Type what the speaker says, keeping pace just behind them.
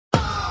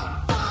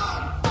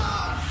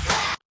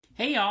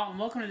Hey y'all, and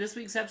welcome to this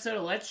week's episode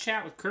of Let's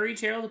Chat with Curry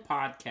Terrell, the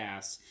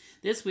podcast.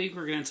 This week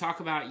we're going to talk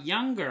about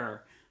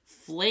Younger,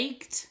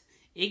 Flaked,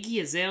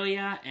 Iggy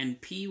Azalea, and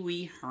Pee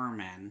Wee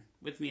Herman.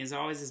 With me as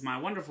always is my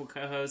wonderful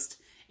co-host,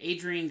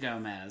 Adrian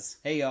Gomez.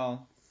 Hey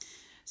y'all.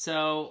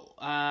 So,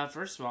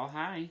 first of all,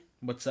 hi.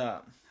 What's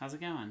up? How's it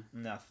going?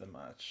 Nothing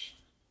much.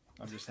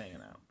 I'm just hanging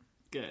out.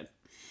 Good.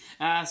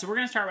 So we're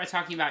going to start by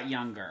talking about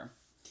Younger.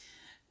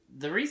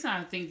 The reason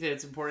I think that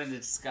it's important to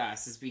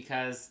discuss is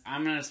because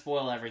I'm going to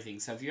spoil everything.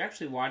 So if you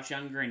actually watch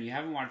Younger and you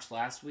haven't watched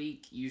last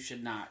week, you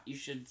should not. You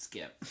should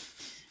skip.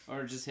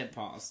 Or just hit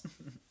pause.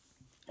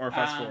 Or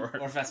fast forward.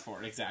 Or fast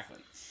forward, exactly.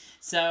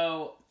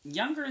 So,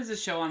 Younger is a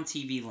show on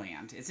TV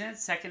Land. It's in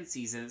its second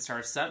season. It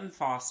stars Sutton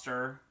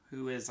Foster,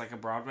 who is like a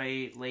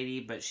Broadway lady,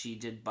 but she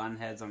did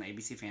Bunheads on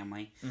ABC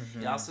Family.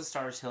 Mm-hmm. It also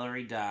stars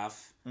Hilary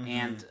Duff. Mm-hmm.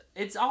 And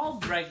it's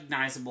all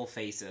recognizable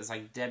faces,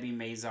 like Debbie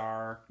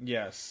Mazar.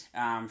 Yes.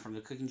 From the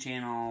Cooking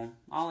Channel.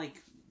 All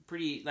like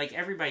pretty, like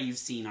everybody you've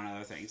seen on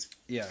other things.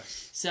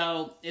 Yes.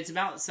 So, it's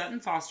about Sutton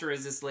Foster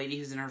is this lady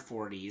who's in her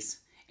 40s,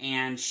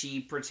 and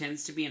she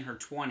pretends to be in her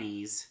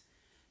 20s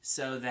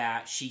so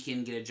that she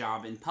can get a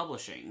job in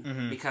publishing.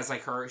 Mm-hmm. Because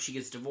like she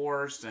gets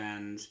divorced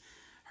and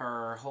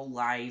her whole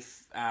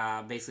life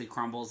basically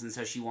crumbles, and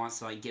so she wants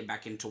to like get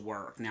back into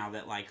work now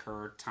that like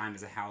her time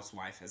as a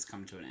housewife has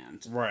come to an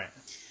end. Right.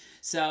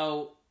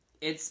 So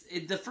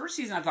the first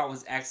season I thought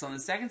was excellent.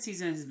 The second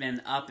season has been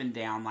up and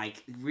down,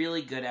 like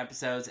really good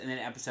episodes, and then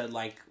an episode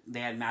like they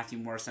had Matthew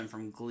Morrison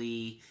from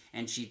Glee,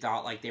 and she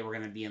thought like they were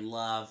going to be in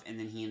love, and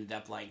then he ended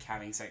up like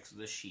having sex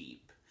with a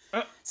sheep.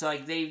 So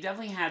like they've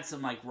definitely had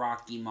some like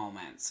rocky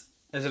moments.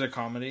 Is it a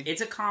comedy? It's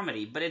a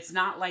comedy, but it's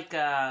not like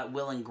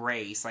Will and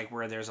Grace, like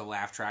where there's a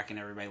laugh track and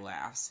everybody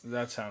laughs.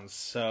 That sounds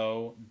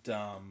so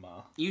dumb.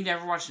 You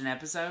never watched an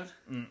episode?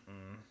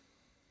 Mm-mm.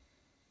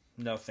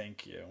 No,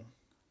 thank you.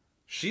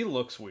 She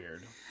looks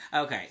weird.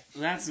 Okay,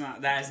 that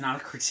is not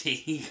a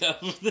critique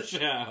of the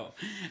show.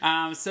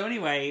 So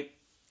anyway,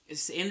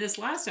 in this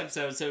last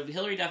episode, so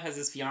Hilary Duff has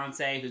this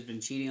fiance who's been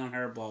cheating on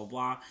her, blah, blah,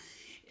 blah.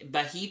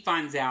 But he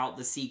finds out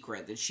the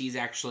secret that she's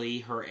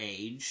actually her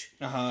age.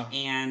 Uh-huh.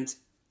 And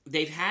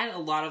they've had a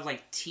lot of,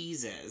 like,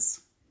 teases.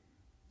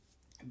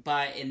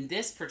 But in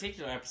this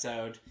particular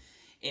episode,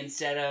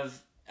 instead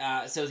of...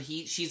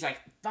 she's like,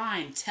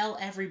 fine, tell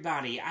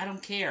everybody, I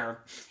don't care.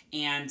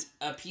 And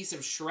a piece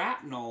of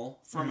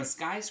shrapnel from a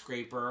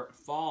skyscraper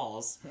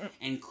falls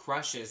and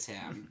crushes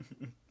him.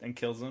 And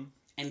kills him?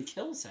 And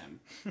kills him.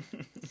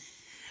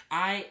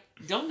 I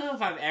don't know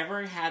if I've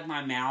ever had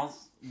my mouth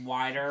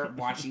wider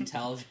watching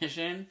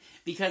television,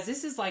 because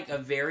this is like a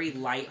very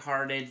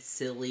lighthearted,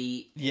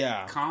 silly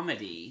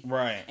comedy.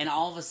 Right. And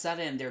all of a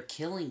sudden, they're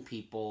killing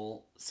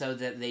people so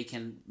that they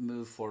can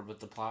move forward with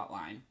the plot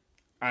line.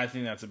 I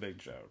think that's a big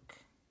joke.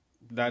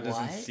 That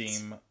doesn't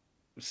seem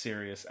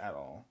serious at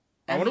all.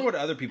 I wonder what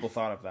other people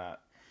thought of that.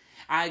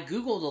 I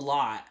Googled a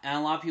lot, and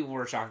a lot of people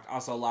were shocked.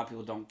 Also, a lot of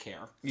people don't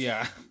care.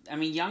 Yeah. I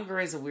mean, Younger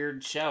is a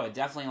weird show. It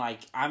definitely, like,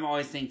 I'm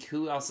always think,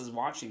 who else is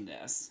watching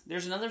this?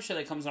 There's another show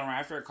that comes on right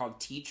after it called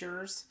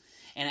Teachers,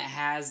 and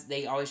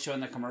they always show in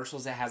the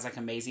commercials it has, like,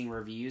 amazing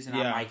reviews, and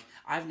I'm like,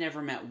 I've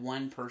never met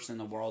one person in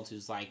the world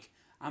who's like,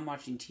 I'm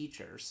watching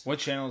Teachers. What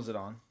channel is it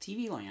on?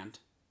 TV Land.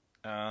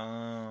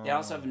 Oh. They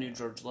also have a new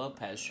George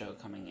Lopez show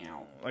coming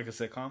out. Like a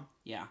sitcom?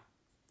 Yeah.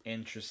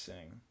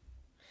 Interesting.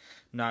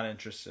 Not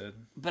interested.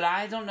 But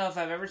I don't know if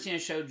I've ever seen a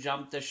show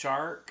jump the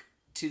shark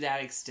to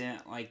that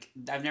extent. Like,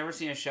 I've never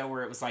seen a show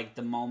where it was like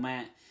the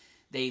moment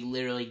they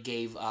literally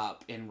gave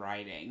up in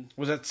writing.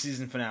 Was that the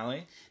season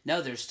finale?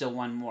 No, there's still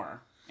one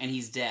more. And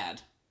he's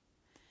dead.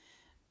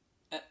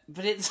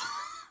 But it's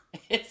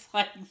it's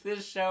like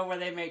this show where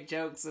they make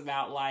jokes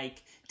about,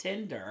 like,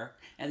 Tinder.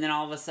 And then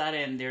all of a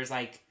sudden, there's,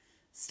 like,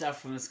 stuff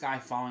from the sky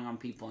falling on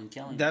people and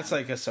killing them. That's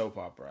like a soap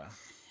opera.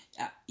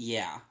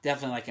 Yeah,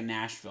 definitely like a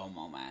Nashville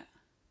moment.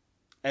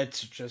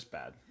 It's just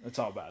bad. It's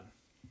all bad.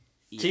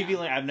 Yeah. TV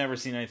Land, I've never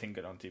seen anything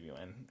good on TV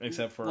Land,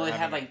 except for... Well, it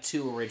had like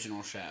 2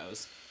 original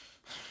shows.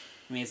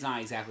 I mean, it's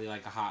not exactly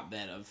like a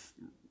hotbed of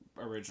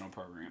original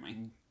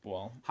programming.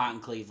 Well... Hot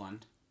in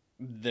Cleveland.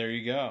 There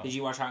you go. Did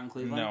you watch Hot in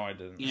Cleveland? No, I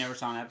didn't. You never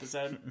saw an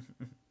episode?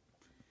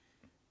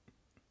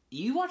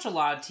 You watch a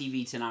lot of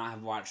TV to not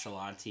have watched a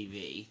lot of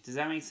TV. Does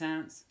that make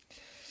sense?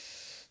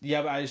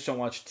 Yeah, but I just don't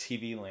watch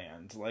TV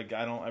Land. Like,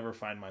 I don't ever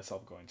find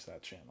myself going to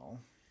that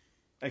channel.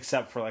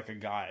 Except for, like, a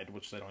guide,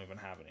 which they don't even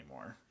have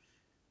anymore.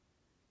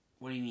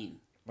 What do you mean?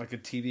 Like a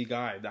TV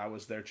Guide. That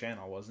was their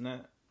channel, wasn't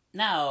it?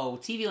 No,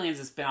 TV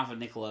Land's a spinoff of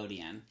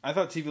Nickelodeon. I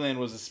thought TV Land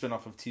was a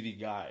spinoff of TV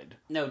Guide.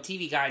 No,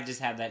 TV Guide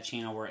just had that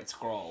channel where it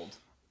scrolled.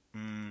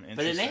 But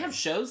then they have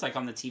shows, like,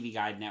 on the TV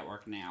Guide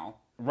network now.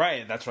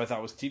 Right, that's what I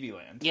thought was TV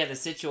Land. Yeah, The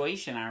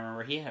Situation, I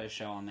remember he had a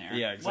show on there.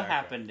 Yeah, exactly. What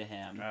happened to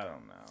him? I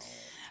don't know.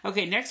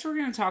 Okay, next we're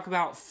going to talk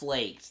about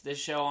Flaked, this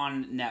show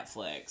on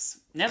Netflix.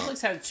 Netflix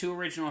had 2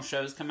 original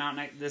shows come out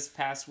this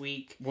past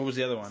week. What was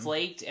the other one?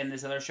 Flaked and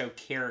this other show,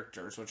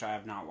 Characters, which I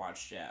have not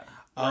watched yet.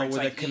 Where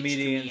the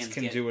comedians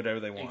can do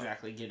whatever they want.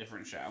 Exactly, get a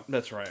different show.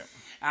 That's right.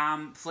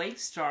 Flaked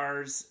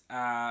stars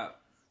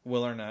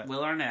Will Arnett.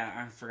 Will Arnett.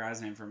 I forgot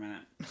his name for a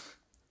minute.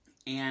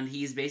 And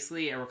he's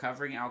basically a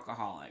recovering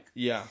alcoholic.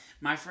 Yeah.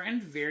 My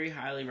friend very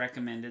highly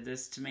recommended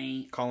this to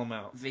me. Call him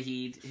out.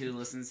 Vahid, who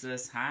listens to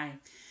this, hi.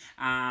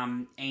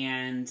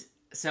 And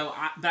so,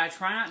 but I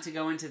try not to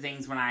go into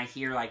things when I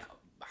hear like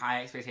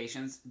high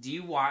expectations. Do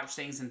you watch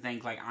things and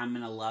think like, I'm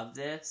gonna love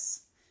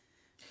this?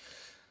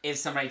 If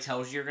somebody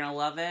tells you you're gonna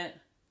love it,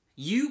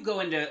 you go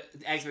into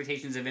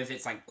expectations of if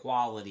it's like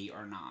quality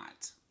or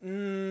not.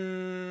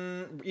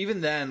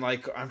 Even then,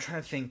 like, I'm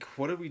trying to think,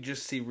 what did we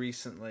just see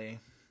recently?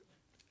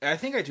 I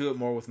think I do it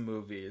more with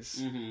movies.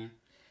 Mm-hmm.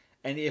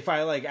 And if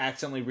I, like,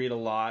 accidentally read a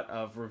lot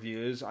of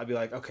reviews, I'd be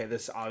like, okay,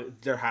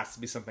 there has to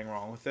be something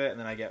wrong with it. And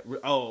then I get,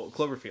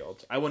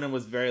 Cloverfield. I went in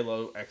with very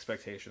low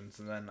expectations,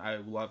 and then I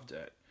loved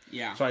it.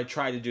 Yeah. So I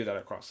try to do that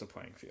across the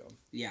playing field.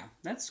 Yeah,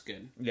 that's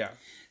good. Yeah.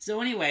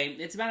 So anyway,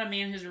 it's about a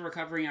man who's a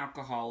recovering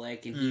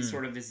alcoholic, and he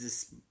sort of is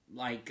this,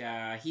 like,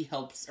 he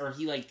helps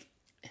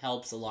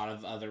a lot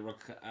of other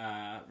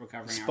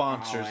recovering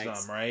Sponsors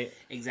alcoholics. them, right?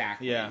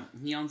 Exactly. Yeah.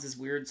 He owns this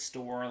weird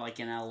store, like,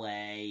 in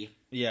L.A.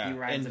 Yeah, He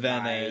rides in a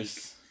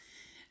Venice.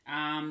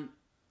 bike.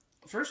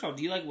 First of all,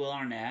 do you like Will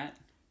Arnett?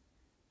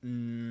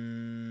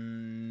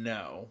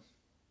 No.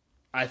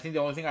 I think the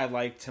only thing I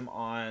liked him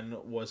on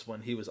was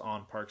when he was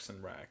on Parks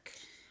and Rec.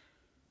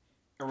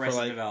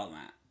 Arrested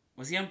Development.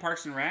 Was he on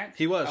Parks and Rec?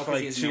 He was for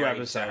like he's 2 married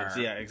to episodes.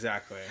 her. Yeah,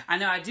 exactly. I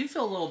know, I do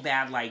feel a little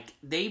bad, like,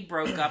 they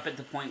broke up at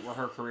the point where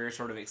her career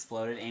sort of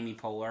exploded, Amy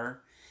Poehler.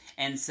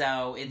 And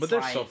so, it's like... But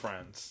they're still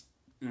friends.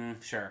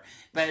 Sure.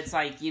 But it's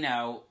like, you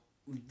know,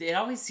 it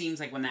always seems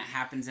like when that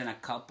happens in a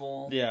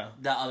couple, Yeah.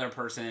 the other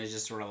person is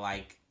just sort of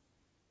like,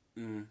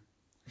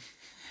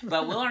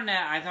 But Will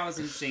Arnett, I thought was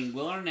interesting.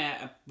 Will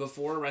Arnett,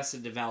 before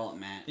Arrested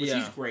Development, which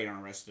he's great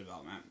on Arrested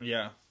Development.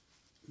 Yeah.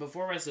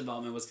 Before Arrested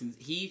Development,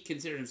 he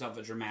considered himself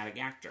a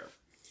dramatic actor.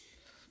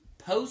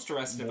 Post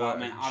Arrested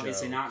Development,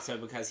 obviously not so,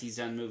 because he's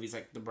done movies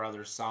like The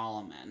Brothers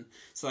Solomon.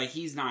 So, like,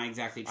 he's not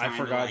exactly trying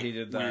to, like, he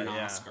did win that. an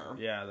Yeah. Oscar.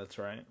 Yeah, that's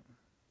right.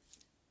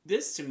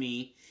 This, to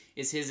me,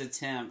 is his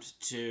attempt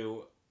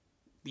to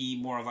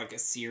be more of, like, a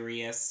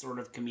serious sort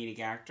of comedic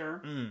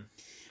actor.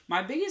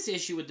 My biggest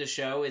issue with the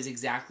show is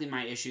exactly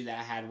my issue that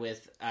I had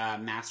with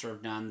Master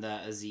of None,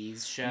 the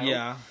Aziz show.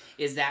 Yeah.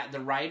 Is that the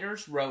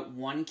writers wrote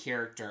one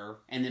character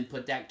and then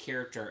put that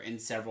character in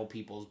several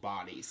people's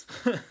bodies.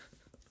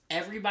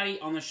 Everybody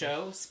on the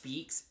show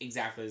speaks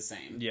exactly the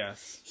same.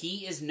 Yes.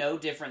 He is no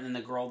different than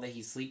the girl that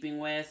he's sleeping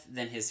with,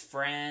 than his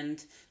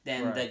friend,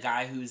 than the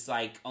guy who's,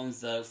 like,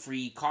 owns the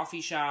free coffee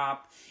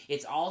shop.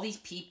 It's all these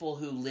people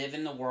who live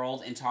in the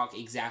world and talk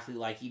exactly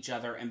like each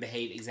other and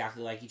behave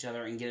exactly like each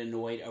other and get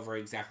annoyed over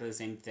exactly the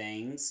same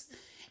things.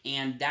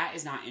 And that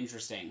is not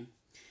interesting.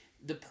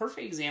 The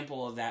perfect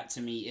example of that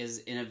to me is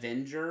in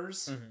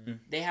Avengers. Mm-hmm.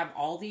 They have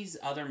all these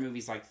other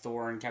movies like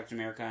Thor and Captain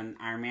America and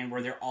Iron Man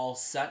where they're all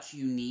such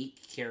unique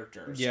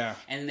characters. Yeah.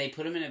 And they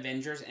put them in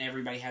Avengers and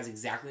everybody has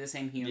exactly the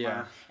same humor.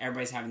 Yeah.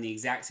 Everybody's having the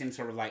exact same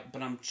sort of like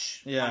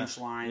punchlines.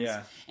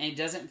 Yeah. And it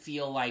doesn't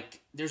feel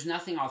like there's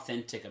nothing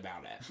authentic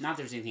about it. Not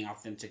there's anything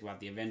authentic about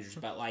the Avengers,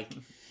 but like,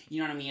 you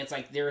know what I mean? It's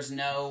like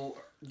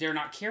they're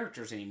not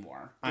characters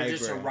anymore. They're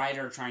just a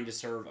writer trying to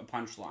serve a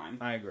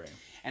punchline. I agree.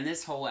 And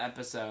this whole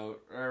episode,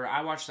 or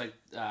I watched like,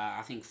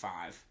 I think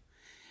 5.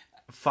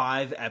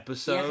 5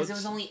 episodes? Yeah, because it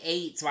was only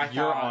 8, so I thought...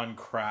 You're on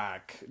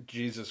crack.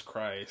 Jesus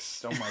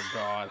Christ. Oh my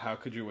God. How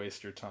could you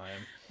waste your time?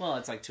 Well,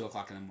 it's like 2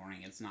 o'clock in the morning.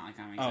 It's not like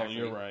I'm exactly... Oh,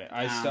 you're right.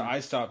 I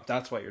stopped.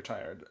 That's why you're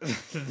tired.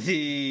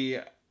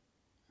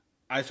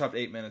 I stopped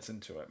 8 minutes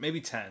into it.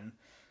 Maybe 10.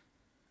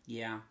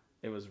 Yeah.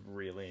 It was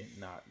really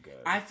not good.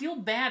 I feel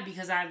bad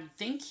because I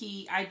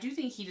do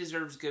think he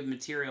deserves good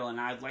material, and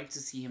I'd like to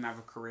see him have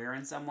a career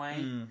in some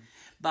way.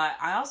 But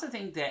I also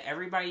think that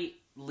everybody,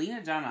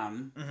 Lena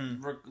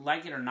Dunham,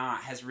 like it or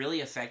not, has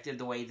really affected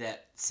the way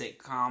that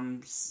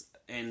sitcoms,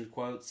 in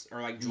quotes,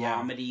 or like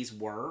dramedies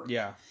work.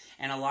 Yeah.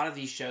 And a lot of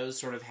these shows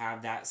sort of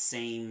have that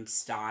same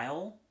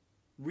style.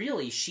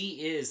 Really,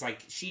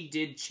 she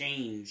did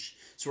change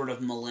sort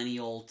of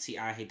millennial,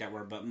 I hate that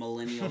word, but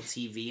millennial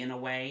TV in a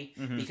way,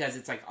 because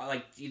it's like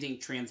you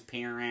think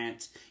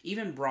Transparent,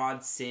 even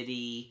Broad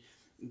City,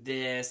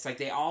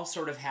 they all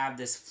sort of have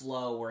this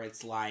flow where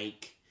it's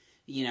like,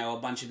 you know, a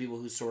bunch of people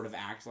who sort of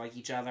act like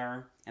each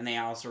other, and they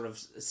all sort of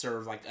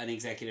serve like an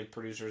executive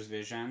producer's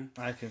vision.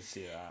 I can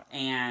see that.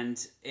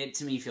 And it,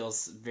 to me,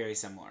 feels very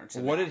similar to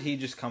What did he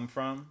just come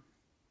from?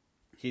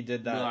 He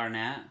did that. Will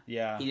Arnett?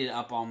 Yeah. He did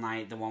Up All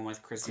Night, the one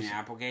with Christina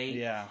Applegate.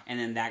 Yeah. And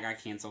then that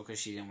got canceled because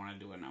she didn't want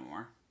to do it no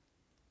more.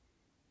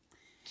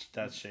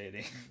 That's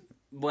shady.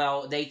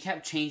 Well, they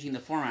kept changing the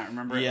format.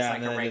 Remember, it was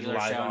like a regular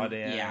show.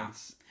 Audience. Yeah.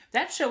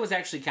 That show was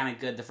actually kind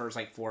of good the first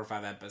like 4 or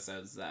 5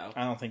 episodes, though.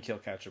 I don't think he'll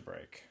catch a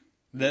break.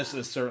 This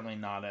is certainly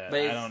not it.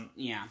 But I don't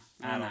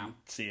know.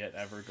 see it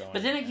ever going.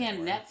 But then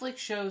again, Netflix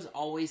shows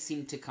always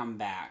seem to come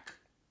back.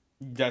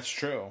 That's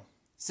true.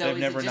 So they've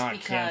is never it just not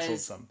because canceled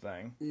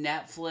something.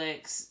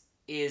 Netflix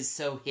is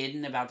so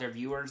hidden about their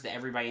viewers that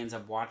everybody ends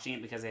up watching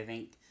it because they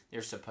think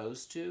they're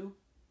supposed to?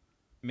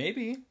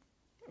 Maybe.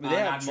 I'm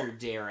not sure.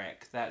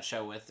 Derek, that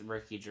show with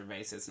Ricky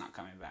Gervais, is not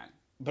coming back.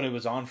 But it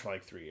was on for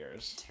like 3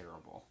 years.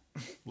 Terrible.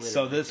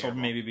 So this will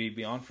maybe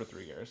be on for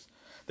 3 years.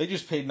 They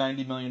just paid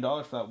 $90 million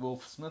for that Will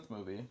Smith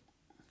movie.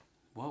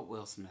 What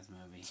Will Smith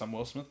movie? Some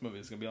Will Smith movie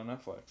is going to be on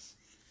Netflix.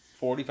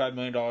 $45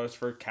 million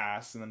for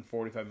cast and then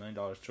 $45 million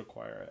to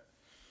acquire it.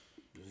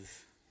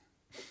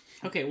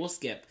 Okay, we'll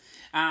skip.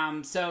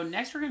 So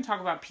next we're going to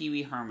talk about Pee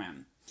Wee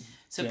Herman.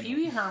 So Pee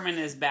Wee Herman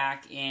is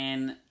back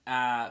in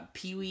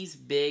Pee Wee's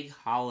Big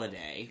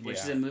Holiday, which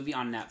is a movie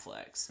on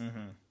Netflix.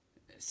 Mm-hmm.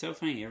 So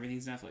funny,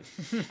 everything's Netflix.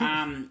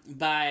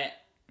 But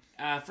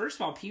first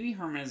of all, Pee Wee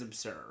Herman is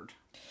absurd.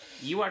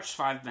 You watched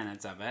 5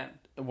 minutes of it.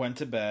 Went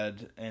to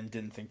bed and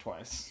didn't think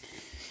twice.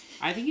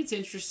 I think it's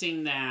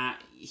interesting that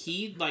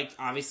he, like,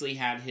 obviously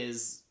had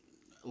his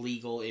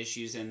legal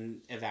issues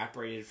and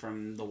evaporated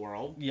from the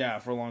world. Yeah,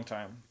 for a long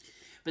time.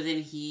 But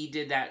then he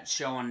did that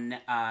show on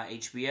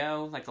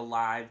HBO, like a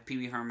live, Pee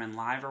Wee Herman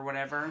Live or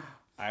whatever.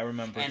 I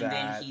remember and that.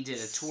 And then he did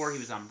a tour. He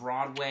was on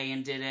Broadway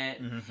and did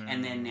it. Mm-hmm.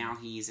 And then now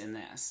he's in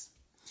this.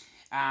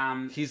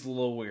 He's a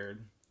little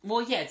weird.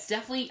 Well, yeah, it's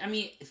definitely... I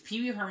mean, Pee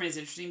Wee Herman is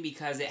interesting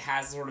because it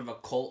has sort of a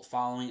cult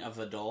following of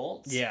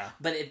adults. Yeah.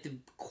 But at the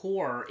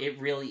core, it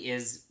really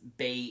is...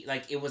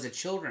 like, it was a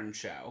children's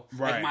show.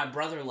 Right. Like, my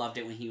brother loved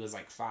it when he was,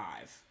 like,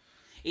 5.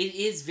 It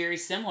is very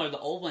similar, the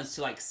old ones,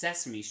 to, like,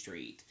 Sesame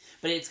Street.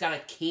 But it's got a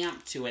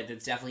camp to it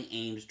that's definitely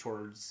aimed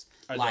towards...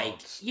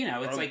 adults. Like, you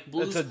know, it's like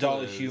Blue's Clues. It's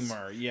adult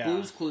humor, yeah.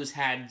 Blue's Clues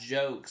had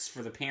jokes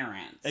for the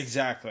parents.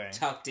 Exactly.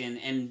 Tucked in,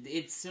 and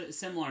it's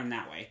similar in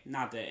that way.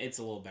 Not that it's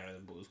a little better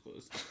than Blue's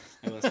Clues.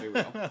 Let's be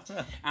real.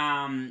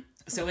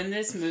 So in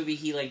this movie,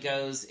 he, like,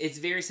 goes... It's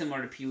very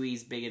similar to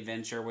Pee-wee's Big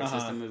Adventure, which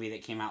was the movie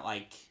that came out,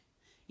 like...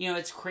 You know,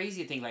 it's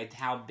crazy to think, like,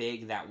 how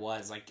big that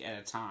was, like, at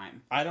a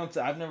time.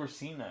 I've never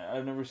seen it.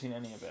 I've never seen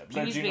any of it.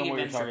 Pee-wee's Big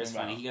Adventure is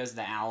funny. He goes to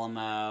the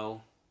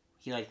Alamo...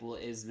 He, like,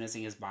 is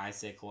missing his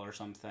bicycle or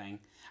something.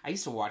 I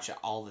used to watch it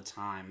all the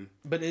time.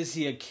 But is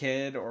he a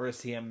kid or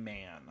is he a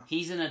man?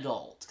 He's an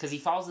adult. Because he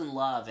falls in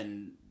love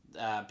in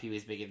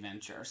Pee-wee's Big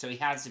Adventure. So he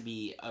has to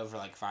be over,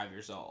 like, 5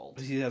 years old.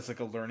 He has,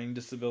 like, a learning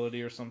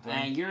disability or something?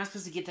 And you're not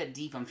supposed to get that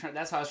deep.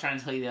 That's what I was trying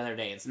to tell you the other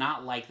day. It's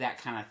not like that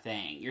kind of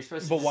thing. You're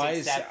supposed to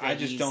accept that I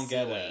just don't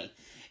get it.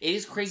 It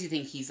is crazy to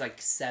think he's, like,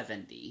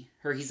 70.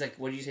 Or he's, like,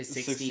 what did you say,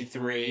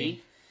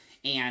 63?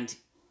 And...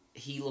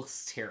 he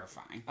looks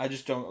terrifying. I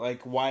just don't,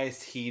 like, why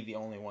is he the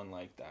only one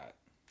like that?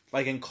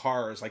 Like, in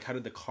Cars, like, how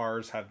did the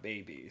Cars have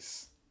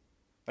babies?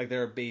 Like,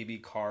 there are baby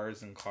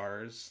cars in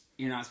Cars.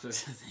 You're not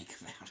supposed to think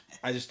about it.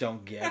 I just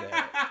don't get it.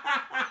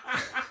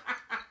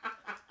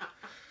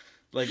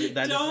 Like,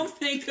 that don't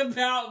think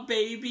about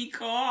baby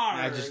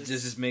cars.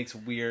 This just makes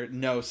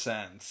no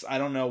sense. I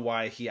don't know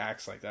why he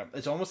acts like that.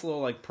 It's almost a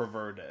little, like,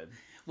 perverted.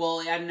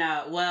 Well,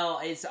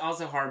 it's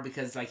also hard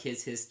because, like,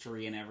 his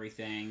history and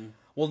everything.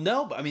 Well,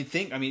 no, but I mean,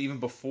 even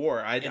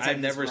before I've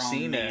never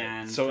seen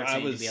it, so I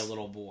was to be a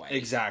little boy.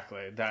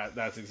 Exactly,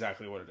 that's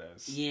exactly what it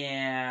is.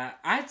 Yeah,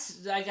 I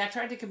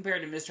tried to compare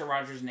it to Mr.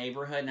 Rogers'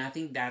 Neighborhood, and I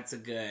think that's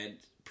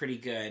pretty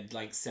good,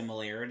 like,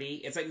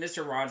 similarity. It's like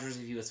Mr. Rogers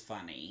if he was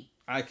funny.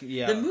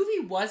 Yeah. The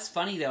movie was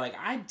funny though. Like,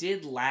 I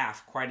did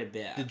laugh quite a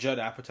bit. Did Judd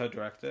Apatow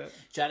direct it?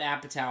 Judd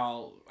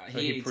Apatow,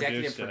 he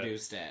executive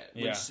produced it,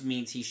 which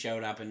means he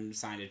showed up and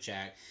signed a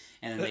check,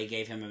 and then they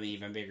gave him an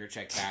even bigger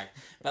check back.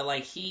 But,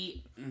 like,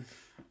 he,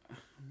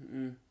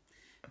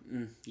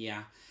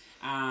 yeah,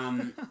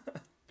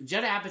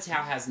 Judd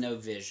Apatow has no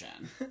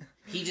vision.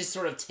 He just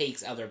sort of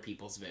takes other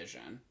people's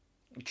vision.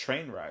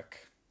 Trainwreck.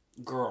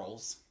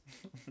 Girls.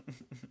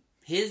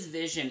 His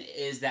vision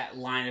is that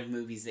line of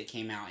movies that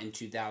came out in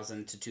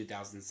 2000 to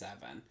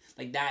 2007.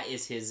 Like, that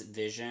is his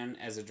vision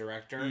as a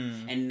director.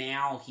 And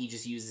now he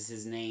just uses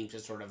his name to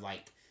sort of,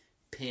 like,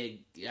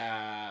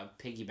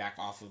 piggyback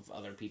off of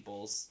other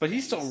people's But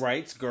things. he still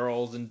writes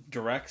Girls and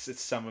directs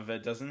some of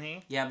it, doesn't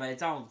he? Yeah, but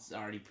it's all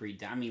already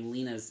pre-done. I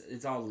mean,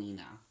 it's all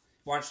Lena.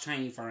 Watch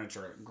Tiny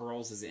Furniture.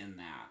 Girls is in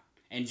that.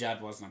 And Judd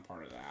wasn't a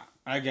part of that.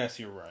 I guess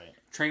you're right.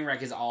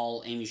 Trainwreck is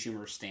all Amy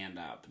Schumer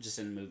stand-up, just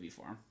in movie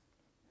form.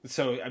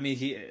 So, I mean,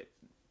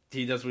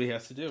 he does what he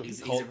has to do.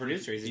 He's a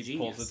producer. He's a genius. He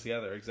pulls it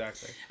together,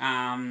 exactly.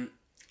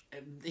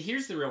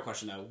 Here's the real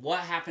question, though. What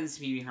happens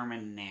to Pee Wee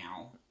Herman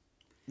now?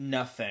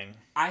 Nothing.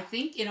 I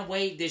think, in a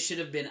way, this should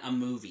have been a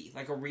movie.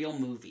 Like, a real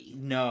movie.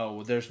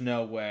 No, there's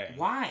no way.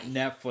 Why?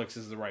 Netflix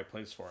is the right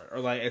place for it. Or,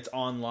 like, it's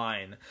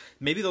online.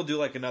 Maybe they'll do,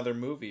 like, another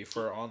movie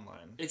for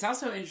online. It's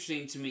also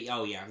interesting to me...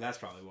 Oh, yeah, that's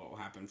probably what will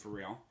happen for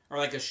real. Or,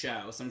 like, a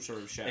show. Some sort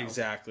of show.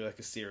 Exactly, like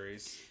a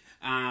series.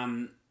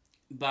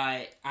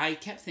 But I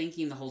kept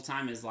thinking the whole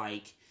time is,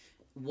 like,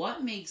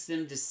 what makes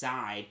them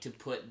decide to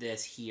put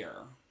this here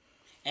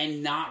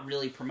and not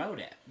really promote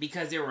it?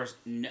 Because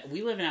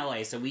we live in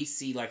LA, so we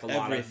see, like, a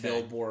lot of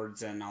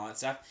billboards and all that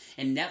stuff.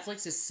 And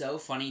Netflix is so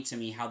funny to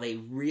me how they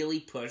really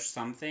push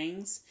some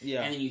things, and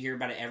then you hear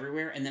about it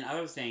everywhere, and then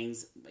other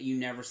things, you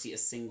never see a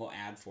single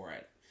ad for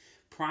it.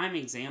 Prime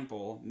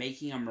example,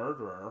 Making a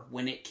Murderer,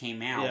 when it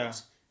came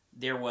out,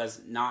 there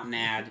was not an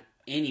ad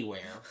anywhere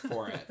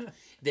for it.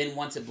 Then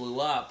once it blew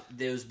up,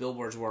 those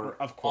billboards were,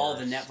 of course, all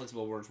the Netflix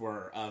billboards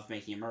were of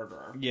Making a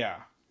Murderer. Yeah.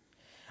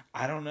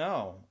 I don't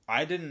know.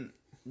 I didn't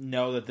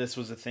know that this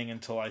was a thing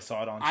until I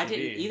saw it on TV. I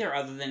didn't either,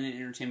 other than in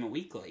Entertainment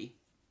Weekly.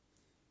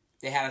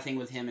 They had a thing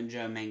with him and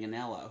Joe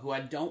Manganiello, who I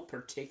don't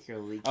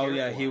particularly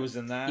care for. He was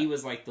in that? He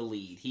was like the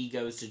lead. He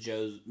goes to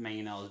Joe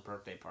Manganiello's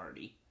birthday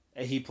party.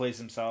 And he plays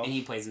himself? And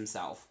he plays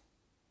himself.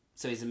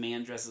 So he's a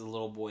man dressed as a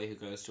little boy who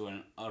goes to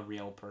a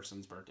real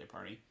person's birthday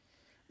party.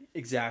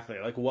 Exactly.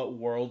 Like, what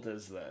world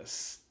is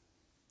this?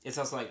 It's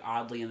also, like,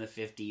 oddly in the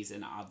 50s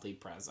and oddly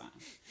present.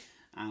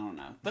 I don't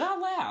know. But I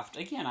laughed.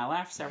 Again, I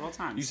laughed several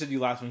times. You said you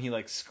laughed when he,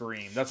 like,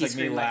 screamed. That's like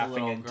me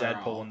laughing in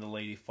Deadpool when the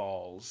lady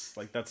falls.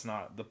 Like, that's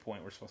not the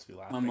point we're supposed to be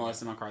laughing when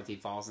Melissa McCarthy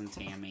falls in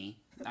Tammy.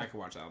 I could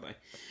watch that all day.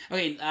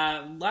 Okay,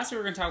 last week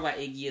we're going to talk about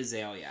Iggy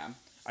Azalea.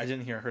 I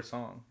didn't hear her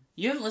song.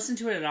 You haven't listened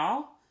to it at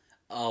all?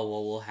 Oh,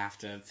 well, we'll have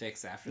to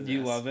fix after this. Do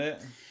you love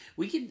it?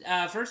 We could,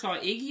 first of all,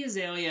 Iggy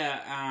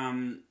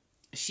Azalea,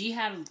 she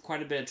had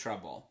quite a bit of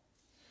trouble.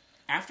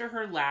 After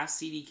her last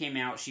CD came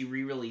out, she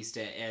re-released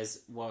it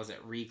as, what was it,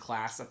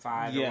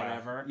 Reclassified or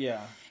whatever.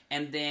 Yeah.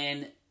 And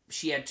then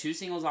she had 2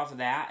 singles off of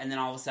that, and then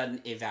all of a sudden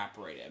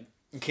evaporated.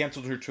 And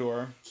canceled her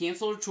tour.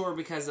 Canceled her tour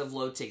because of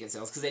low ticket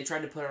sales, because they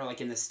tried to put her,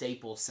 like, in the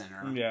Staples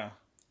Center. Yeah.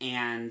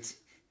 And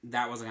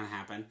that wasn't going to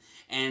happen.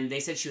 And they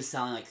said she was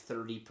selling, like,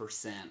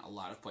 30% a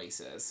lot of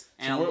places.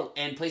 And,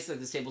 and places like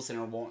the Staples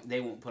Center,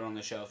 won't put on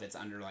the show if it's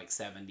under, like,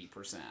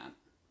 70%.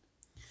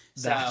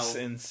 That's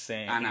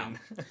insane. I know.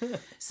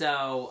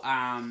 So,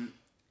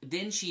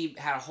 then she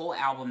had a whole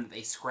album that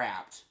they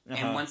scrapped.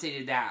 And once they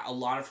did that, a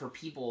lot of her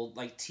people,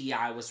 like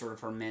T.I. was sort of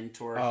her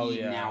mentor. He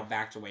now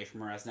backed away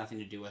from her. Has nothing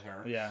to do with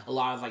her. Yeah. A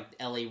lot of, like,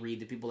 L.A. Reid,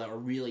 the people that were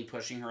really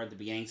pushing her at the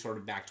beginning, sort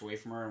of backed away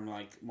from her and,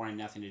 like, wanted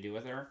nothing to do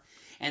with her.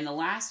 And the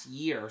last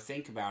year,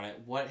 think about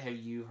it, what have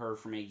you heard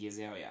from Iggy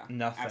Azalea?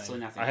 Nothing.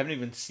 Absolutely nothing. I haven't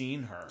even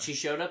seen her. She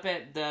showed up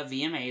at the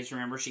VMAs.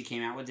 Remember, she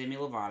came out with Demi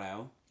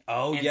Lovato.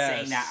 Oh, and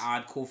yes. sang that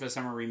odd Cool for the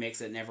Summer remix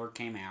that never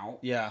came out.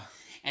 Yeah.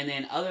 And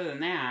then other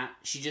than that,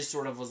 she just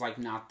sort of was like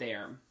not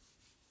there.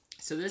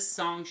 So this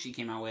song she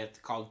came out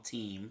with called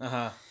Team,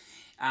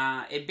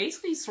 it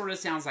basically sort of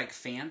sounds like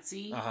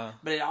Fancy,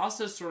 but it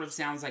also sort of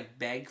sounds like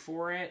Beg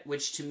for It,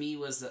 which to me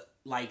was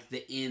like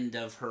the end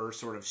of her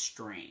sort of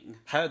string.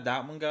 How did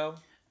that one go?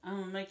 I'm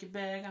gonna make you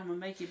beg, I'm gonna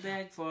make you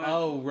beg for it.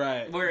 Oh,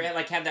 right. Where it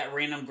like had that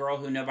random girl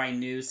who nobody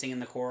knew singing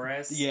the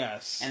chorus.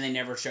 Yes. And they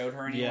never showed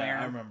her anywhere.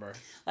 Yeah, I remember.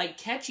 Like,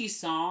 catchy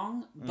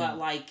song, but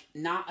like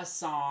not a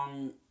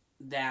song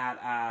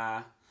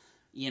that,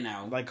 you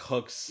know. Like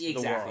hooks the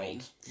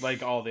world.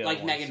 Like all the other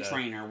ones. Like Meghan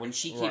Trainor. When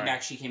she came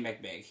back, she came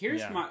back big.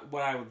 Here's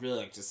what I would really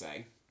like to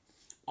say.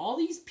 All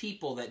these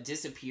people that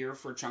disappear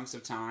for chunks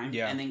of time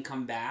and then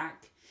come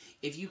back,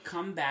 if you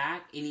come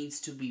back, it needs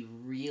to be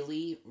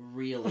really,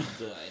 really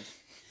good.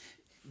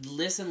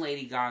 Listen,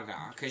 Lady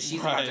Gaga, because she's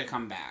about to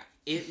come back.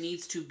 It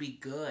needs to be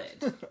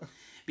good.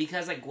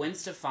 Because, like, Gwen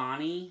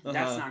Stefani,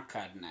 that's not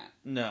cutting it.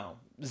 No.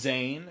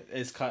 Zayn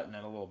is cutting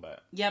it a little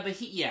bit. Yeah, but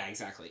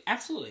exactly.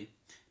 Absolutely.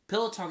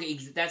 Pillow Talk,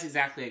 that's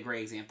exactly a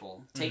great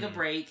example. Take a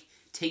break,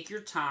 take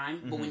your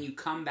time, but when you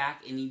come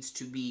back, it needs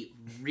to be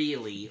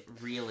really,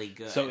 really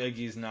good. So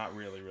Iggy's not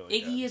really,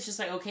 really good. Iggy is just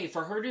like, okay,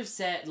 for her to have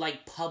said,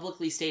 like,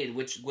 publicly stated,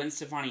 which Gwen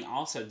Stefani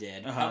also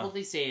did,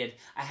 publicly stated,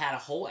 I had a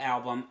whole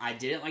album, I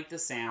didn't like the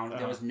sound,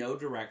 there was no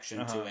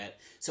direction to it,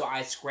 so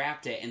I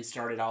scrapped it and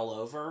started all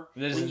over.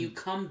 When you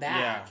come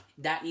back,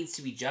 that needs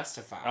to be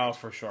justified. Oh,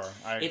 for sure.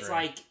 I agree. It's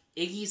like,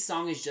 Iggy's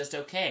song is just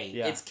okay.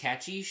 Yeah. It's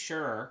catchy,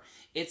 sure.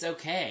 It's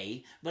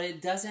okay, but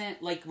it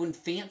doesn't, like, when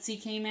Fancy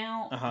came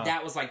out,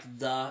 that was, like,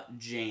 the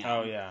jam.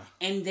 Oh, yeah.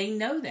 And they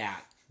know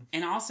that.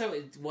 And also,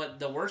 what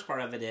the worst part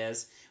of it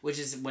is, which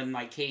is when,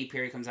 like, Katy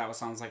Perry comes out with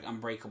songs like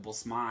Unbreakable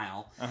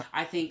Smile,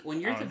 I think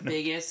when you're the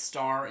biggest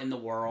star in the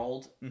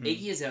world,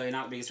 Iggy Azalea,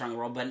 not the biggest star in the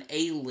world, but an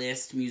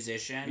A-list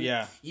musician,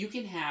 you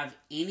can have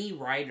any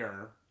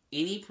writer,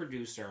 any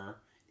producer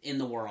in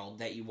the world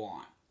that you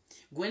want.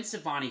 Gwen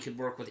Stefani could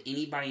work with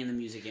anybody in the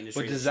music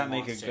industry. But does that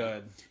make it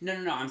good?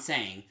 No, I'm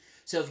saying.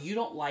 So if you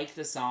don't like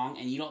the song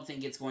and you don't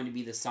think it's going to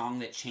be the song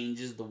that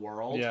changes the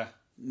world,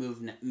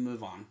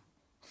 move on.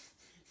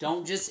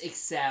 Don't just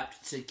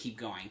accept to keep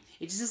going.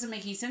 It just doesn't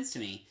make any sense to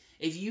me.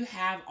 If you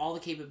have all the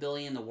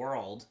capability in the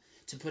world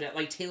to put it,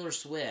 like Taylor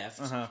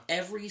Swift,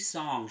 every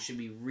song should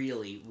be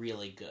really,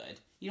 really good.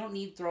 You don't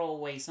need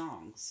throwaway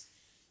songs.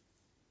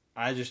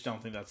 I just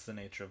don't think that's the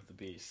nature of the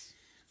beast.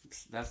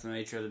 That's the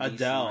nature of the beast.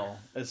 Adele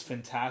is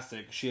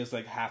fantastic. She has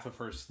like half of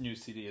her new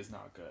CD is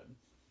not good.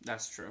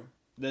 That's true.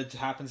 That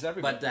happens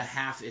everywhere. But the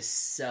half is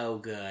so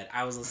good.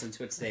 I was listening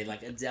to it today.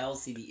 Like,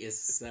 Adele's CD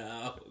is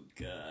so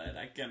good.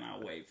 I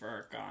cannot wait for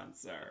her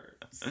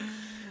concerts.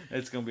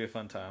 It's going to be a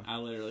fun time. I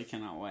literally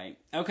cannot wait.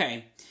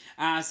 Okay.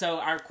 So,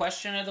 our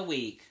question of the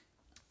week.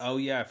 Oh,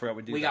 yeah. I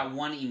forgot we got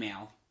one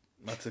email.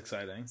 That's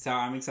exciting. So,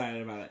 I'm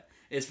excited about it.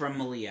 It's from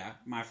Malia,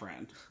 my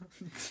friend.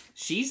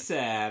 She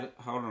said,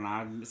 hold on,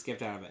 I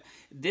skipped out of it.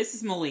 This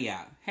is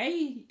Malia.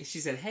 Hey, she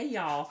said, hey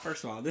y'all.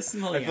 First of all, this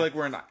is Malia. I feel like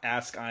we're in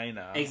Ask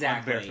Ina.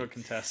 Exactly. Barefoot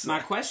Contestant. My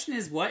question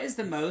is, what is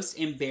the most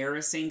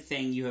embarrassing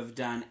thing you have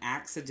done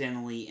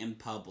accidentally in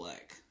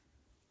public?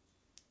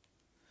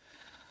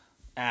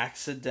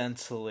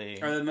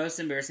 Accidentally. Or the most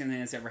embarrassing thing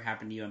that's ever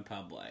happened to you in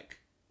public?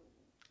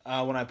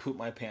 When I pooped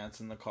my pants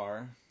in the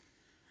car.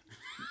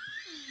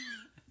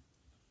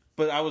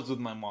 But I was with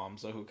my mom,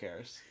 so who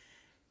cares?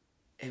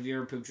 Have you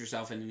ever pooped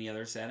yourself in any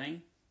other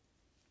setting?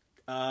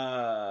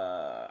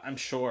 I'm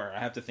sure. I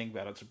have to think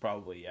about it, so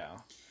probably, yeah.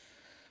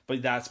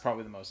 But that's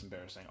probably the most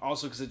embarrassing.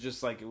 Also, because it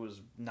just, like, it was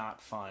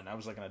not fun. I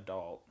was like an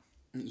adult.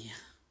 Yeah.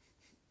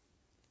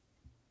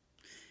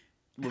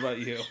 What about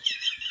you?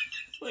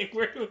 Like,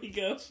 where do we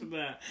go from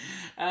that?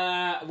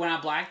 When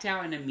I blacked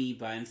out an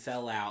amoeba and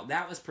fell out,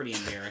 that was pretty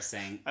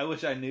embarrassing. I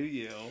wish I knew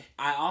you.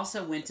 I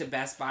also went to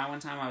Best Buy one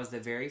time. I was the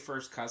very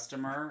first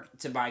customer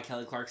to buy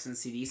Kelly Clarkson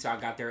CD, so I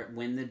got there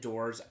when the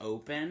doors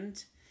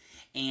opened.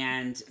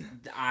 And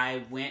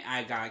I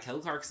got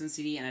Kelly Clarkson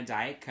CD and a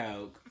Diet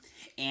Coke.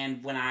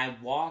 And when I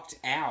walked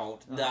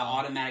out, the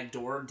automatic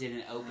door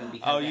didn't open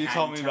because they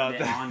hadn't turned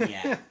it on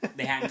yet.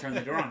 They hadn't turned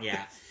the door on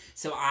yet.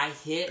 So I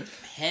hit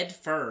head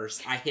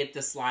first. I hit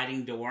the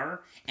sliding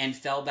door and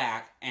fell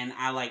back. And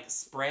I like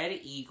spread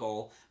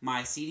eagle.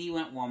 My CD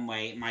went one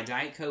way. My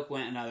Diet Coke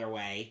went another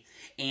way.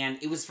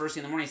 And it was first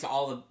thing in the morning, so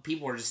all the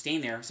people were just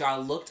standing there. So I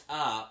looked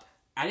up.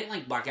 I didn't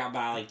like black out, but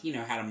I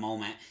had a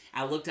moment.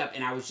 I looked up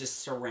and I was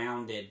just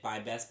surrounded by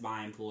Best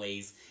Buy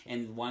employees.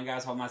 And one guy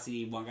was holding my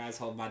CD, one guy was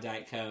holding my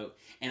Diet Coke.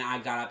 And I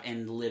got up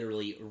and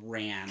literally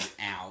ran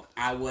out.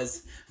 I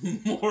was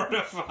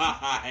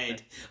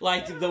mortified.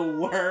 Like the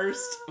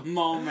worst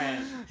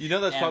moment. You know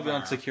that's ever. Probably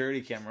on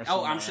security cameras.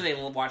 Oh, I'm sure they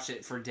watched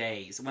it for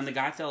days. When the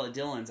guy fell at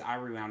Dylan's, I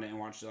rewound it and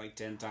watched it like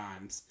 10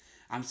 times.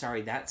 I'm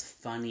sorry, that's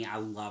funny. I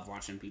love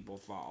watching people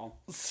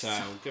fall. So,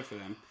 good for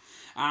them.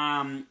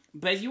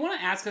 But if you want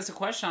to ask us a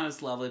question on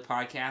this lovely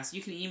podcast,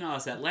 you can email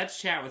us at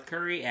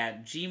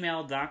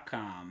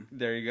letschatwithcurry@gmail.com.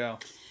 There you go.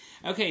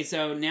 Okay,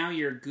 so now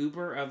your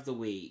goober of the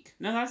week.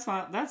 No, that's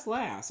not, that's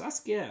last. I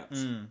skipped.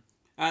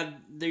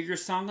 Your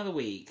song of the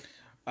week.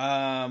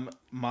 Mine,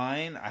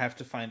 I have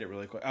to find it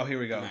really quick. Oh, here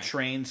we go. Okay.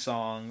 Train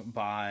Song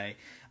by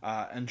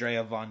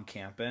Andrea von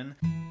Kampen.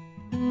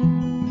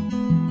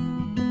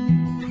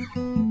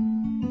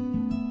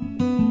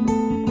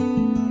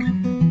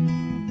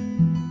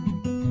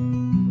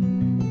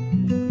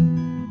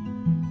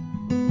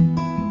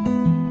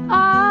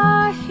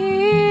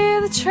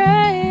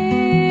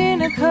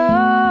 Train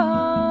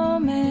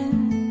a-comin',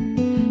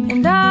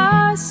 and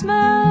I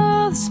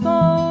smell the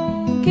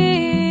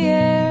smoky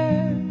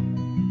air.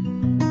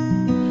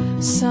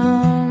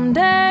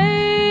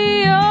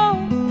 Someday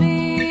you'll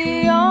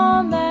be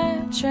on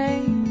that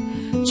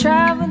train,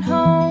 traveling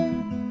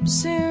home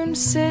soon,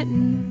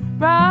 sitting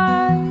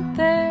right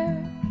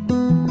there.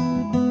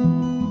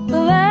 The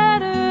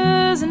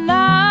letters are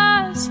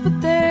nice,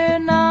 but they're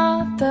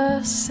not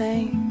the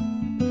same.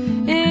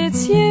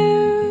 It's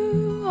you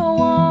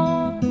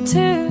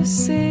to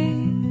see,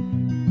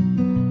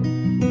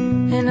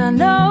 and I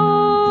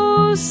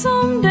know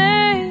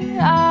someday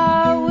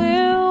I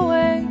will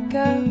wake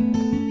up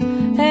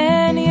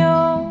and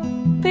you'll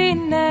be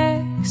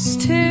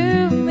next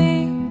to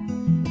me.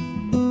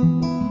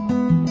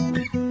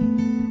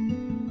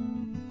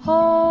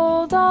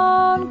 Hold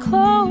on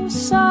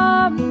close,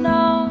 I'm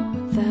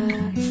not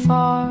that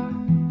far.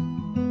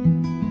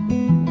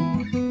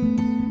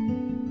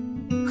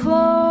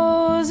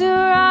 Close your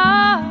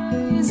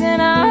eyes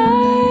and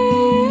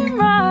I'm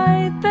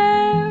right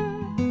there,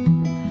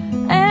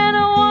 and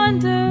I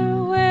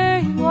wonder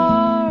where you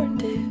are,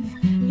 and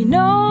if you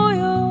know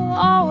you'll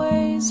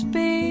always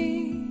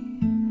be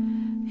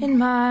in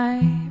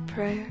my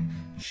prayer.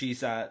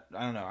 She's at,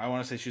 I don't know, I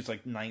want to say she's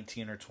like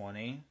 19 or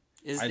 20.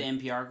 Is the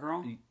NPR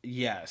girl?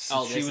 Yes.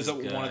 Oh, she was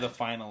one of the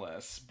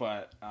finalists,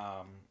 but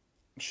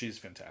she's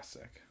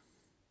fantastic.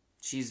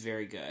 She's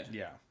very good.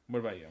 Yeah. What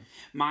about you?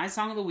 My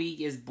song of the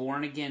week is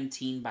Born Again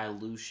Teen by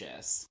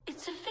Lucius.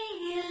 It's a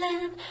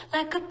feeling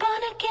like a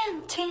born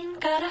again teen.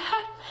 Got a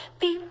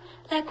heartbeat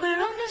like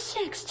we're only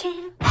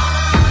 16.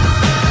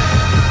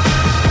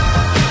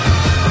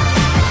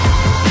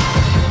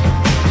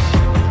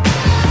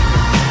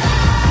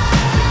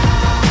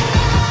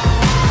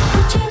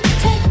 Would you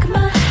take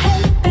my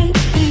hand,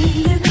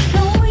 baby? You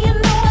know I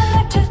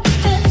like to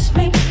dance,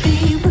 maybe.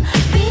 We'll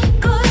be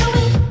good,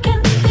 we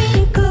can be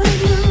good,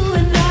 you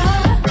and I.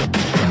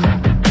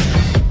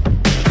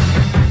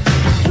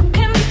 You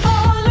can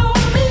follow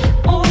me,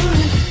 or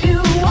if you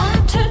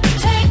want to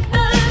take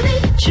the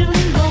lead, you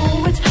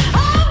know it's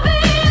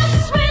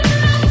obvious when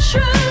I'm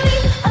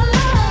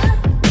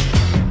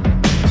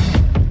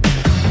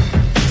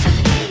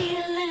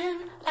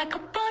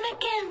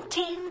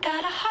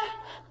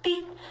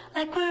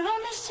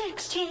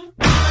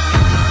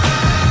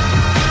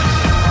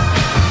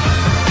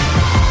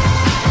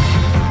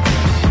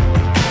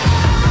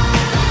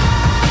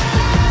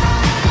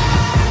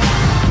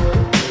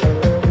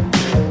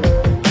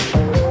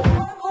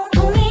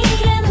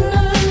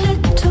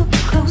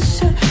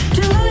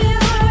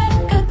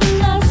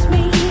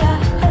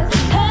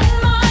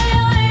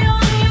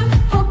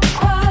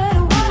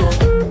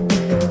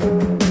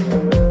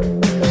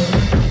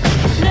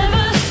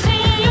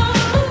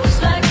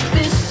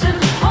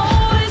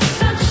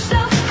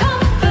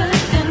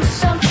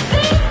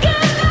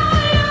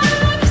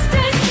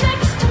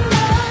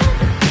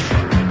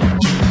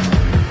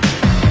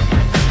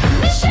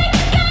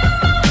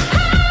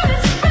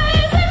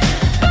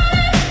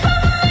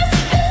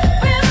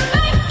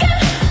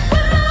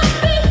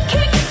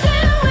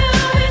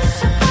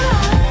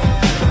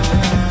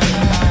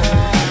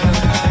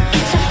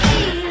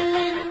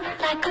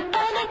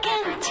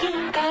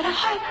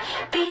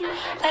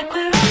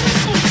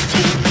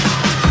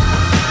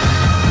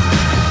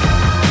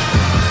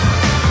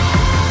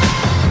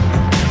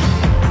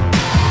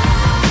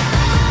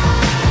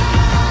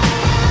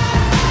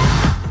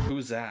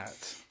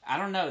I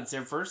don't know. It's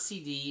their first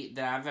CD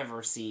that I've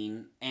ever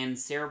seen, and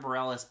Sarah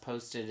Bareilles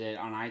posted it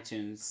on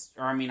iTunes,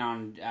 on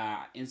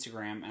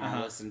Instagram, and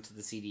I listened to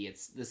the CD.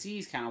 The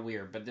CD's kind of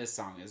weird, but this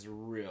song is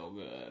real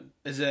good.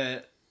 Is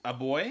it a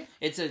boy?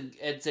 It's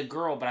a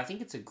girl, but I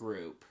think it's a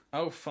group.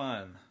 Oh,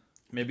 fun.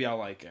 Maybe I'll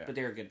like it. But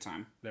they're a good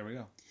time. There we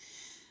go.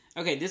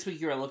 Okay, this week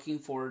you are looking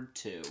forward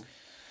to.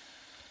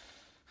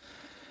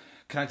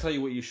 Can I tell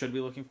you what you should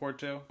be looking forward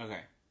to?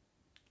 Okay,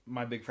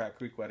 My Big Fat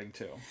Greek Wedding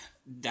 2.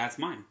 that's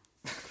mine.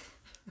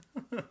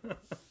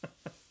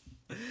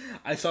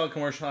 I saw a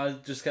commercial. I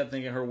just kept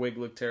thinking her wig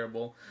looked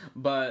terrible,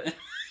 but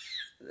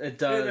it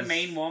does. The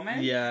main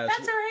woman? Yes.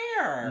 That's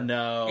her hair.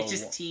 No. It's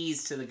just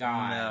teased to the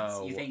gods.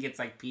 No. You think it's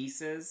like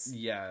pieces?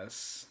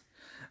 Yes.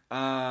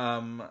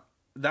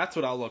 That's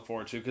what I'll look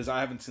forward to because I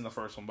haven't seen the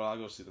first one, but I'll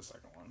go see the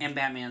second one. And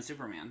Batman,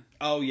 Superman.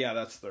 Oh yeah,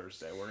 that's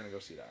Thursday. We're gonna go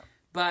see that.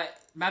 But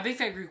My Big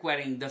Fat Greek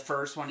Wedding, the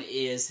first one,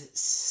 is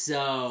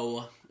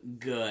so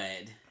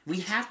good.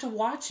 We have to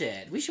watch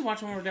it. We should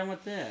watch it when we're done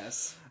with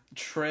this.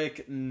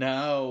 Trick,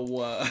 no.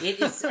 It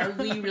is.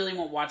 We really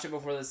won't watch it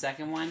before the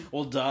second one.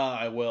 Well, duh,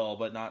 I will,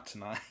 but not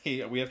tonight.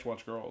 We have to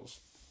watch Girls.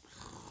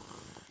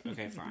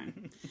 Okay,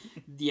 fine.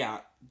 Yeah,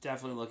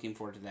 definitely looking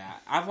forward to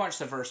that. I've watched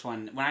the first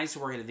one. When I used to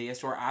work at a video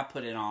store, I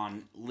put it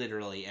on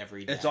literally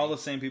every day. It's all the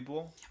same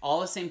people?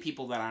 All the same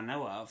people that I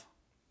know of.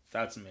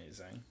 That's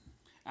amazing.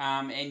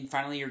 And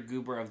finally, your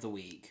goober of the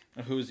week.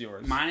 Who's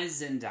yours? Mine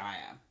is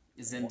Zendaya.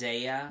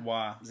 Zendaya.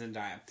 Why?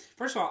 Zendaya.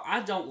 First of all, I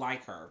don't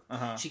like her.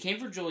 Uh-huh. She came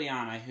from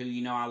Juliana, who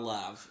you know I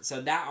love.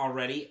 So that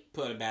already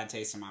put a bad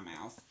taste in my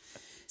mouth.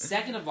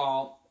 Second of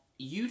all,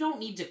 you don't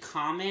need to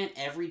comment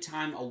every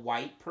time a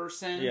white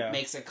person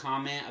makes a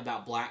comment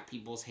about black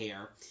people's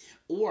hair.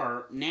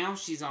 Or now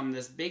she's on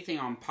this big thing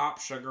on Pop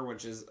Sugar,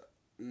 which is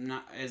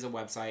a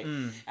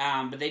website.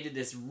 But they did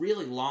this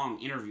really long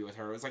interview with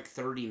her. It was like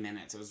 30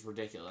 minutes. It was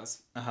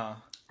ridiculous. Uh-huh.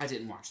 I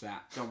didn't watch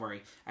that. Don't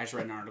worry. I just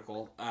read an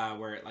article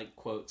where it like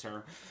quotes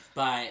her.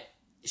 But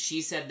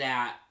she said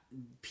that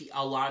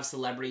a lot of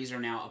celebrities are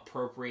now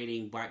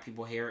appropriating black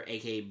people hair,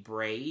 aka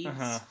braids.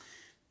 Uh-huh.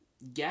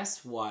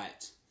 Guess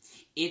what?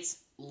 It's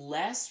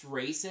less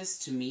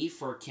racist to me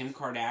for Kim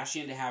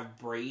Kardashian to have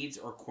braids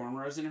or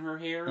cornrows in her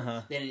hair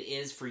than it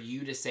is for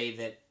you to say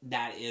that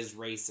that is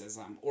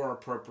racism or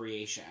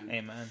appropriation.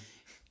 Amen.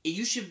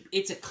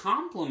 It's a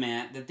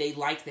compliment that they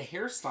like the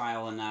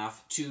hairstyle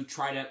enough to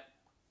try to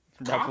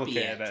copy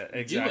Replicate it.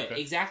 Exactly. Do it.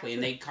 Exactly.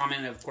 And they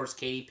commented, of course,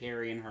 Katy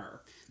Perry and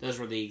her. Those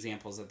were the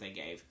examples that they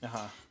gave.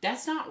 Uh-huh.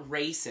 That's not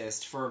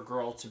racist for a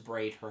girl to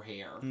braid her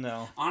hair.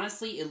 No.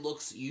 Honestly, it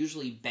looks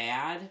usually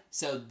bad,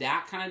 so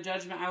that kind of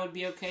judgment I would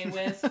be okay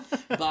with.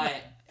 But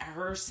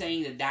her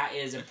saying that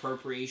is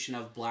appropriation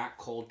of black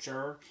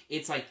culture,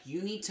 it's like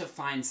you need to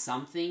find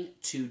something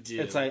to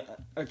do. It's like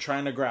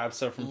trying to grab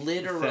stuff from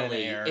literally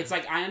thin air. It's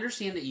like I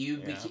understand that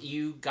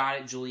you got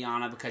it,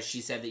 Juliana, because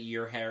she said that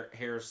your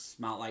hair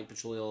smelled like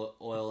petroleum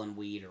oil and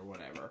weed or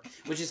whatever,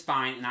 which is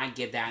fine, and I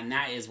get that, and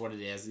that is what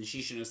it is, and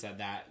she shouldn't have said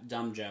that.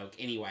 Dumb joke.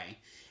 Anyway,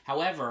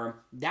 however,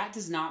 that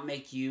does not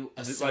make you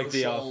a social like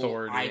the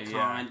authority, icon.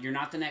 yeah. You're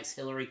not the next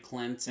Hillary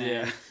Clinton.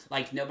 Yeah.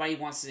 Like, nobody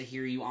wants to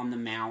hear you on the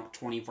Mount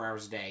 24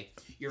 hours a day.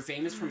 You're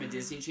famous from a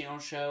Disney Channel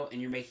show, and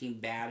you're making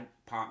bad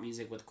pop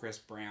music with Chris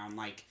Brown.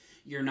 Like,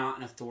 you're not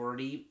an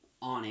authority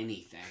on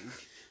anything.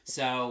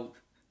 So,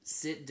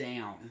 sit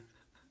down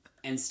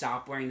and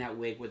stop wearing that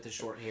wig with the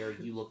short hair.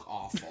 You look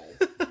awful.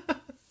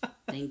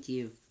 Thank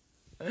you.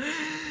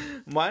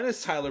 Mine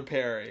is Tyler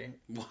Perry.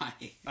 Why?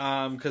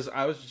 Because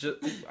I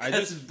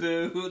just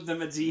boo the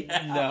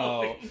Medea.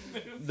 no,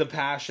 the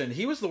passion.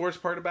 He was the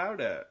worst part about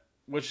it,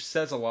 which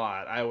says a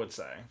lot. I would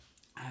say.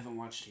 I haven't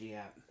watched it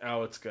yet.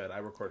 Oh, it's good. I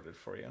recorded it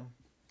for you.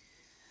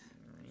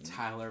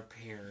 Tyler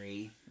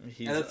Perry.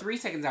 He's And the 3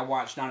 seconds I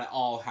watched, not at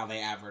all how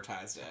they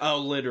advertised it. Oh,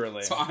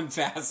 literally. So I'm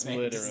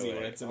fascinated to see Literally.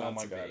 what it's about Oh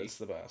my to god, be. it's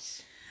the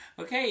best.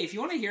 Okay, if you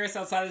want to hear us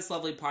outside of this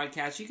lovely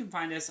podcast, you can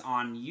find us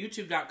on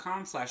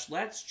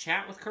youtube.com/Let's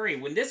Chat with Curry.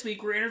 When this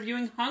week we're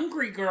interviewing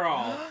Hungry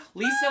Girl,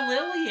 Lisa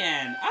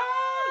Lillian.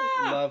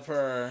 Ah! Love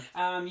her.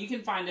 You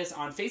can find us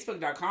on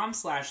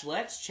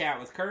facebook.com/Let's Chat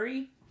with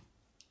Curry.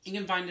 You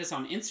can find us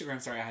on Instagram.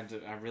 Sorry, I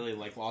really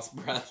lost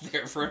breath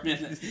there for a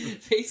minute.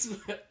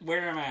 Facebook,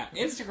 where am I at?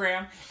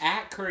 Instagram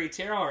 @Curry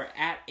Terrell or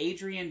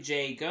 @Adrian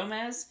J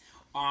Gomez.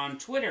 On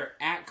Twitter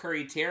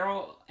 @Curry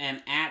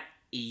and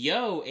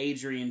Yo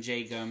Adrian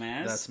J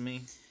Gomez. That's me.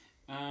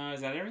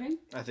 Is that everything?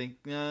 I think.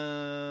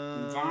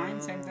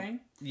 Vine, same thing.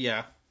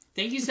 Yeah.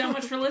 Thank you so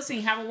much for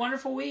listening. Have a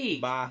wonderful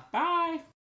week. Bye. Bye.